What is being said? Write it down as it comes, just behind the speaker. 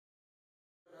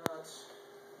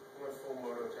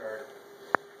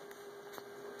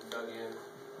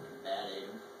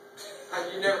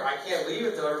I can't leave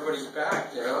it till everybody's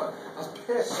back, you know? I was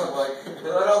pissed. I'm like, they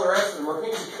let all the rest of the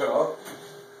Marines go.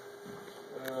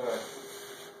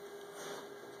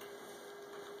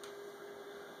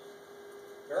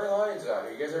 There are lions out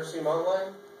here. You guys ever see them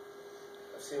online?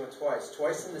 I've seen them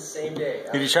twice in the same day.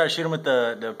 Did you try to shoot them with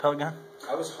the pellet gun?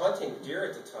 I was hunting deer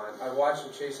at the time. I watched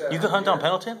them chase out. You could hunt on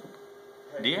Pendleton?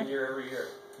 I get a deer every year.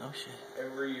 Oh shit.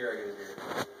 Every year I get a deer.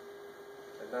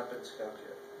 I've not been skunked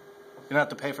yet. You don't have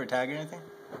to pay for a tag or anything?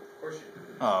 Of course you do.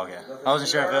 Oh, okay. Nothing, I wasn't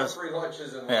sure if it was... free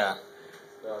lunches and yeah.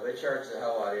 No, they charge the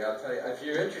hell out of you. I'll tell you. If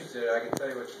you're interested, I can tell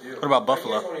you what to do. What about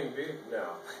buffalo? You guys won't even be...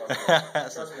 No.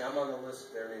 Trust me, I'm on the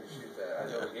list there need to shoot that. I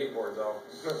know the skateboards all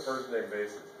first name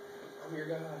basis. I'm your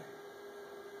guy.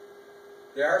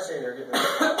 They are saying they're getting them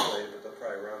populated, but they'll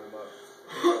probably round them up.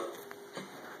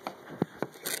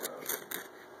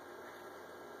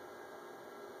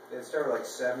 They started like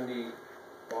 70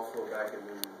 buffalo back in...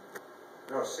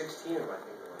 No, 16 of them, I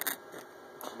think it was.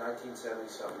 1970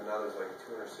 something, and now there's like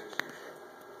 260 or something.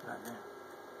 God, man.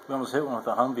 We almost hit one with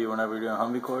a Humvee whenever we were doing a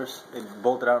Humvee course. It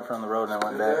bolted out in front of the road and I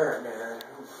went back. There, man.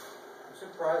 I'm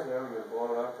surprised they haven't been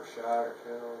blown up or shot or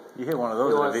killed. You hit one of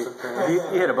those with a vehicle.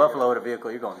 You hit a buffalo with a vehicle,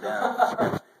 you're going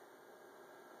down.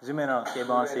 Zoom in on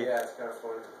GBOSS. Yeah, it's kind of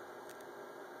funny.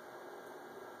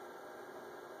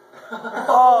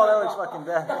 Oh, that looks fucking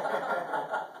bad.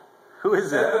 Who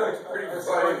is it? That looks pretty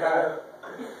funny.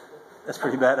 That's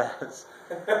pretty badass.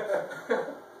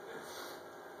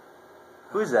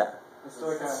 Who is that? That's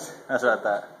what I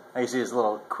thought. I can see his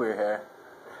little queer hair.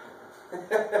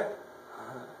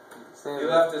 He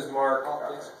left his mark.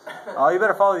 Oh, you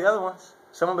better follow the other ones.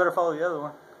 Someone better follow the other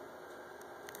one.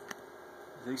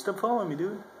 Is he still following me,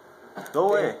 dude? Go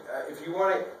away. If you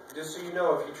want it, just so you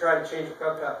know, if you try to change your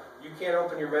cut path, you can't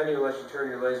open your menu unless you turn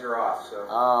your laser off. So,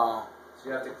 so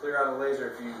you have to clear out a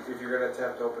laser if you're going to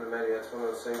attempt to open a menu. That's one of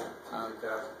those things.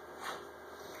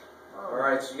 All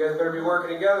right, so you guys better be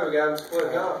working together. We got them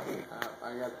split up.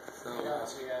 I got some.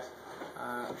 See you guys.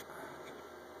 I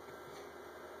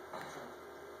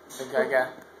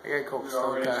got cool We're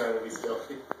already trying to be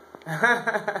stealthy.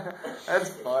 That's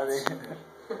funny.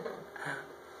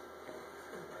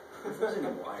 There's any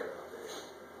wire out there.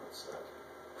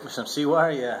 With some sea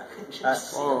wire, yeah. Yeah,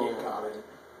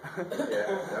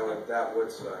 that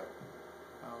would suck.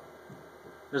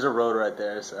 There's a road right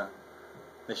there, so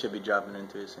they should be dropping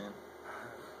into it soon.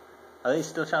 Are they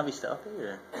still trying to be stealthy,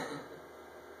 or?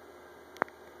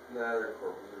 Nah, they're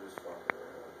corporals. They're just fucking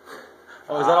around.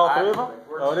 Oh, is that all three of them?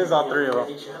 Oh, it is all three of them.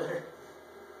 Each other.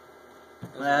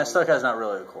 Nah, Stuckey's not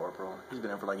really a corporal. He's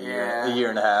been in for like a year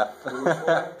and a half.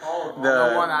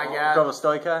 The one I got. Corporal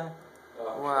Stuckey?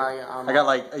 I got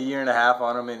like a year and a half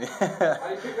on him, and how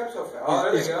do you pick up so fast?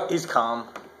 Oh, there you go. He's calm.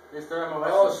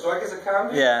 Oh, Stuckey's a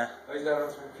calm? Yeah. Oh, he's not on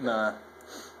Nah.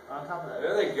 On top of that.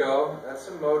 There they go. That's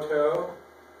a moto.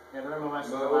 Yeah, they're MOS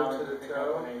is Mow allowed to the pick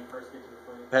toe. up when they first get to the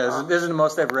fleet. Yeah, this is the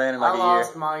most I've ran in like I a year.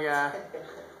 lost my guy.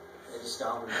 They just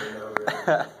stomped him over.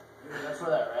 That's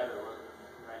where that rabbit was.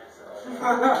 We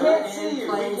can't see you.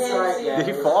 We can't see you. Did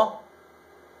he fall?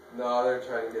 No, they're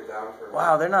trying to get down for him.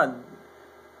 Wow, they're not.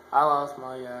 I lost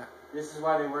my guy. This is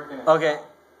why they work in it. Okay.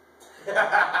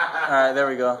 Alright, there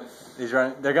we go. He's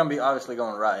running. They're going to be obviously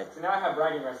going right. So now I have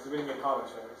bragging rights, so we didn't get caught on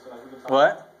each other. So like we can talk.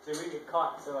 What? So we get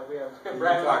caught, so like we have You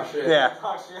bragging talk rights. shit. Yeah.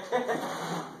 Talk shit.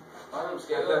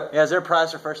 Yeah, is there a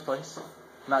prize for first place?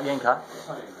 Not getting caught?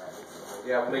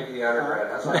 Yeah, we'll make you the honor grad.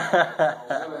 That's all.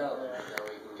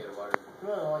 We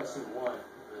only want to see one.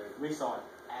 We saw it.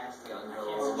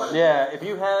 Yeah, if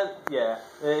you had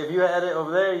it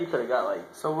over there, you could have got like.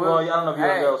 So well, I don't know if you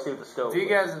were able to see with the scope. If you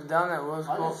guys have done that, what's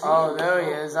cool? Oh, there he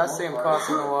is. I see him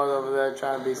crossing the water over there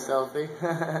trying to be stealthy.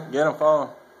 Get him, follow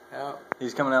him. Yep.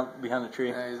 He's coming out behind the tree.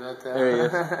 Yeah, he's right there. There he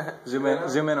is.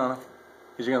 Zoom in on him.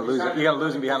 Because you're gonna lose it. You're gonna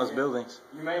lose him behind those buildings.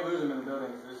 You may lose him in the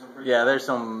buildings.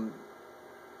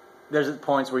 There's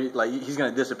points where he's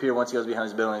gonna disappear once he goes behind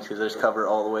his buildings because there's cover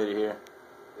all the way to here.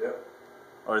 Yep.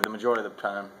 Or the majority of the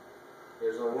time.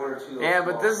 There's only one or two. Yeah,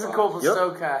 but this is cool for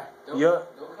Sokai. Yep.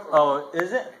 Oh,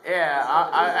 is it? Yeah,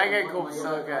 I get cool for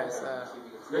Sokai. So.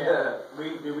 Yeah,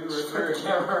 we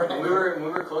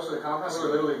were close to the compound. We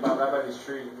were literally right by this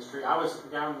tree. I was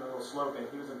down the little slope, and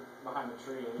he was behind the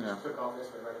tree, and he just took off this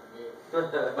way right at the gate.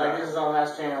 Like this is our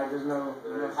last chance. Like there's no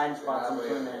hiding spots in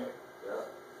between there.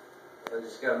 Yeah. I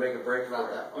just gotta make a break for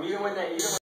it. And even when